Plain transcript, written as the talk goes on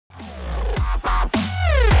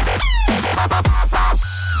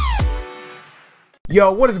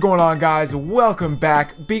Yo, what is going on, guys? Welcome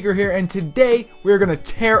back. Beaker here, and today we're going to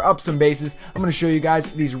tear up some bases. I'm going to show you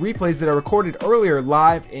guys these replays that I recorded earlier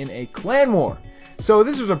live in a clan war. So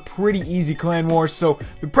this was a pretty easy clan war, so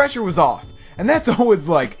the pressure was off. And that's always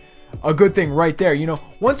like a good thing right there. You know,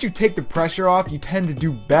 once you take the pressure off, you tend to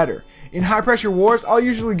do better. In high pressure wars, I'll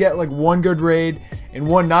usually get like one good raid and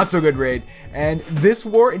one not so good raid. And this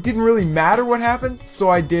war, it didn't really matter what happened, so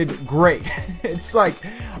I did great. It's like,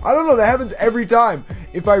 I don't know, that happens every time.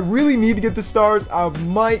 If I really need to get the stars, I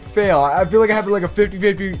might fail. I feel like I have like a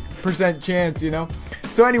 50-50% chance, you know?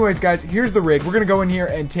 So anyways, guys, here's the raid. We're going to go in here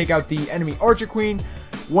and take out the enemy Archer Queen,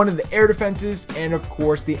 one of the air defenses, and of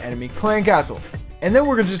course the enemy clan castle. And then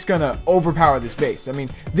we're just gonna overpower this base. I mean,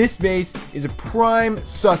 this base is a prime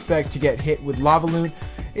suspect to get hit with lava loon.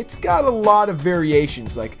 It's got a lot of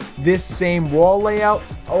variations, like this same wall layout.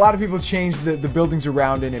 A lot of people change the buildings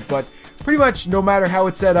around in it, but pretty much no matter how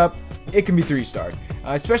it's set up, it can be 3-starred.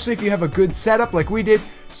 Especially if you have a good setup like we did.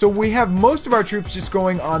 So we have most of our troops just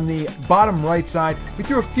going on the bottom right side. We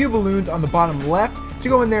threw a few balloons on the bottom left to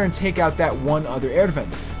go in there and take out that one other air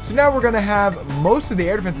defense. So now we're going to have most of the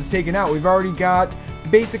air defenses taken out. We've already got,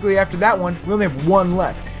 basically after that one, we only have one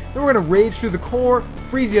left. Then we're going to rage through the core,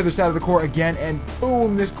 freeze the other side of the core again, and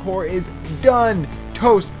boom, this core is done.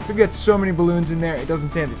 Toast. We've got so many balloons in there, it doesn't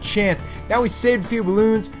stand a chance. Now we saved a few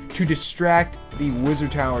balloons to distract the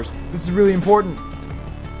wizard towers. This is really important.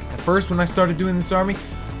 At first, when I started doing this army,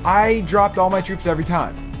 I dropped all my troops every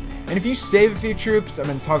time. And if you save a few troops, I'm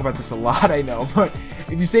going to talk about this a lot, I know, but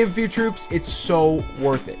if you save a few troops, it's so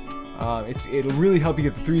worth it. It'll really help you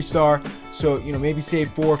get the 3-star. So, you know, maybe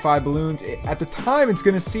save 4 or 5 balloons. At the time, it's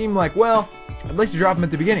going to seem like, well, I'd like to drop them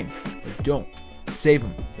at the beginning, but don't. Save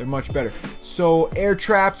them. They're much better. So, air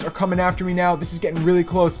traps are coming after me now. This is getting really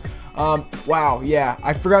close. Wow, yeah,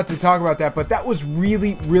 I forgot to talk about that, but that was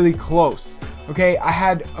really, really close. Okay, I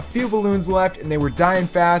had a few balloons left, and they were dying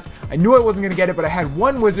fast. I knew I wasn't going to get it, but I had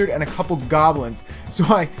one wizard and a couple goblins. So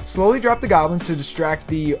I slowly dropped the goblins to distract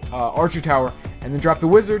the archer tower, and then dropped the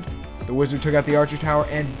wizard. The wizard took out the archer tower,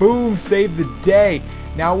 and boom, saved the day.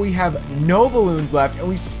 Now we have no balloons left, and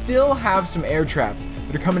we still have some air traps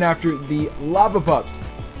that are coming after the lava pups.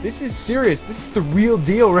 This is serious. This is the real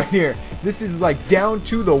deal right here. This is like down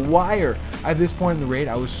to the wire. At this point in the raid,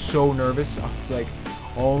 I was so nervous. I was like,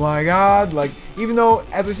 oh my god. Like, even though,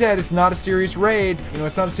 as I said, it's not a serious raid, you know,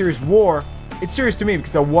 it's not a serious war, it's serious to me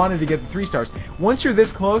because I wanted to get the 3-stars. Once you're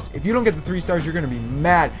this close, if you don't get the 3-stars, you're going to be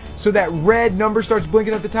mad. So that red number starts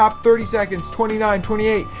blinking at the top, 30 seconds, 29,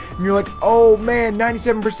 28, and you're like, oh man,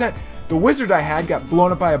 97%. The wizard I had got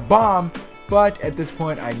blown up by a bomb, but at this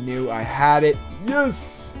point, I knew I had it.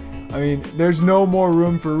 Yes! I mean, there's no more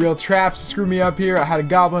room for real traps to screw me up here. I had a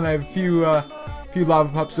goblin, I have a few lava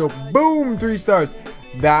pups, so boom, 3 stars.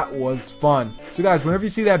 That was fun. So guys, whenever you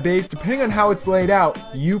see that base, depending on how it's laid out,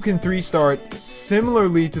 you can 3-star it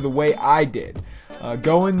similarly to the way I did.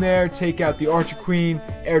 Go in there, take out the Archer Queen,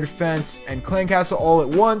 Air Defense, and Clan Castle all at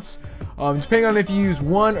once. Depending on if you use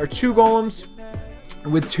 1 or 2 golems,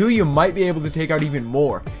 with 2 you might be able to take out even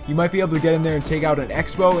more. You might be able to get in there and take out an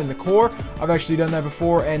Expo in the core. I've actually done that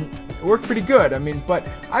before and it worked pretty good. I mean, but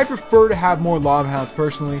I prefer to have more lava hounds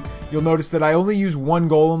personally. You'll notice that I only use 1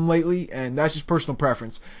 golem lately, and that's just personal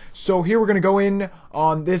preference. So here we're going to go in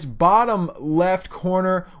on this bottom left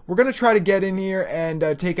corner. We're going to try to get in here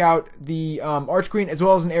and take out the Arch Queen as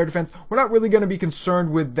well as an air defense. We're not really going to be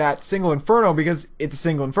concerned with that single Inferno because it's a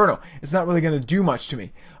single Inferno. It's not really going to do much to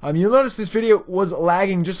me. You'll notice this video was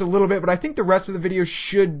lagging just a little bit, but I think the rest of the video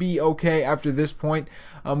should be okay after this point.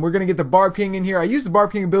 We're going to get the Barb King in here. I used the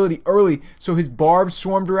Barb King ability early so his barbs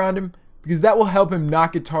swarmed around him because that will help him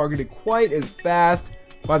not get targeted quite as fast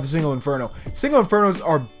by the single Inferno. Single Infernos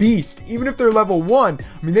are beast. Even if they're level 1,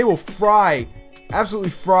 I mean, they will fry,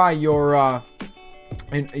 absolutely fry your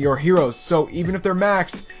heroes. So even if they're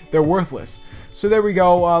maxed, they're worthless. So there we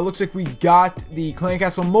go. Looks like we got the clan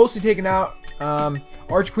castle mostly taken out.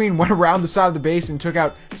 Arch Queen went around the side of the base and took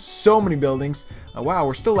out so many buildings. Wow,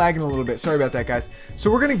 we're still lagging a little bit. Sorry about that, guys.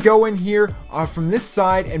 So we're going to go in here from this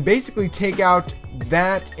side and basically take out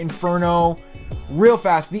that Inferno real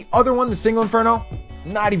fast. The other one, the single Inferno,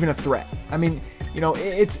 not even a threat. I mean, you know,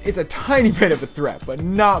 it's a tiny bit of a threat, but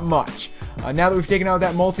not much. Now that we've taken out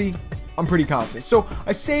that multi, I'm pretty confident. So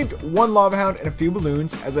I saved 1 Lava Hound and a few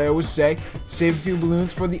balloons, as I always say. Save a few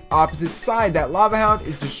balloons for the opposite side. That Lava Hound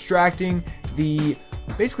is distracting the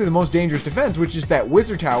basically the most dangerous defense, which is that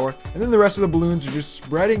wizard tower, and then the rest of the balloons are just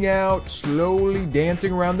spreading out, slowly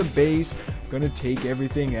dancing around the base, gonna take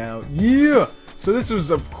everything out. Yeah! So this was,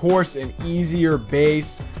 of course, an easier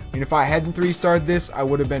base, And if I hadn't 3-starred this, I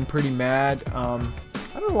would have been pretty mad. I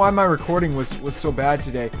don't know why my recording was so bad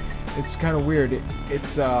today. It's kind of weird.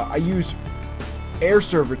 I use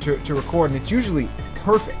Airserver to record, and it's usually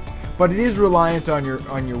perfect, but it is reliant on your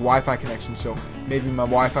Wi-Fi connection. So maybe my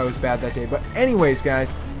Wi-Fi was bad that day. But anyways,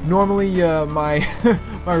 guys, normally my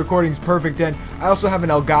my recording's perfect, and I also have an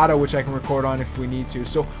Elgato which I can record on if we need to.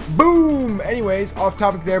 So boom. Anyways, off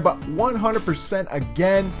topic there, but 100%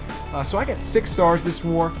 again. So I got 6 stars this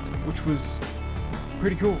war, which was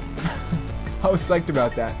pretty cool. I was psyched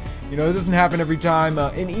about that. You know, it doesn't happen every time.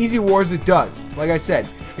 In easy wars, it does. Like I said,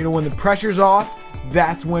 you know, when the pressure's off,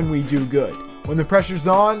 that's when we do good. When the pressure's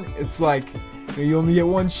on, it's like, you know, you only get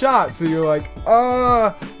 1 shot, so you're like,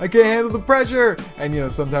 I can't handle the pressure, and you know,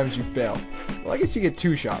 sometimes you fail. Well, I guess you get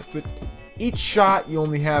 2 shots, but each shot you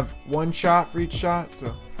only have 1 shot for each shot.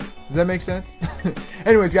 So does that make sense?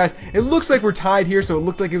 Anyways, guys, it looks like we're tied here, so it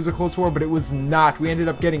looked like it was a close war, but it was not. We ended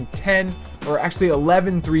up getting 10, or actually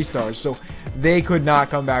 11 3-stars, so they could not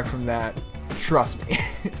come back from that. Trust me.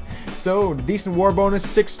 So, decent war bonus,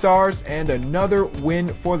 6 stars, and another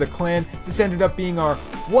win for the clan. This ended up being our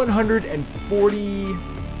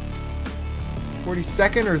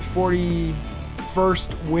 42nd or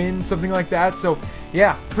 41st win, something like that. So,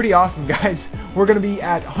 yeah, pretty awesome, guys. We're going to be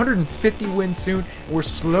at 150 wins soon. We're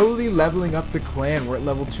slowly leveling up the clan. We're at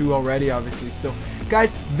level 2 already, obviously. So,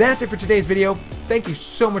 guys, that's it for today's video. Thank you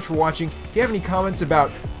so much for watching. If you have any comments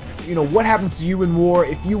about, you know, what happens to you in war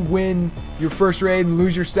if you win your first raid and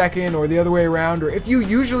lose your second, or the other way around, or if you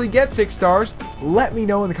usually get 6 stars, let me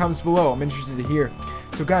know in the comments below. I'm interested to hear.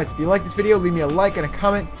 So guys, if you like this video, leave me a like and a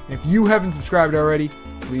comment, and if you haven't subscribed already,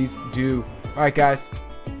 please do. Alright guys,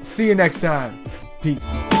 see you next time.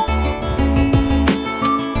 Peace.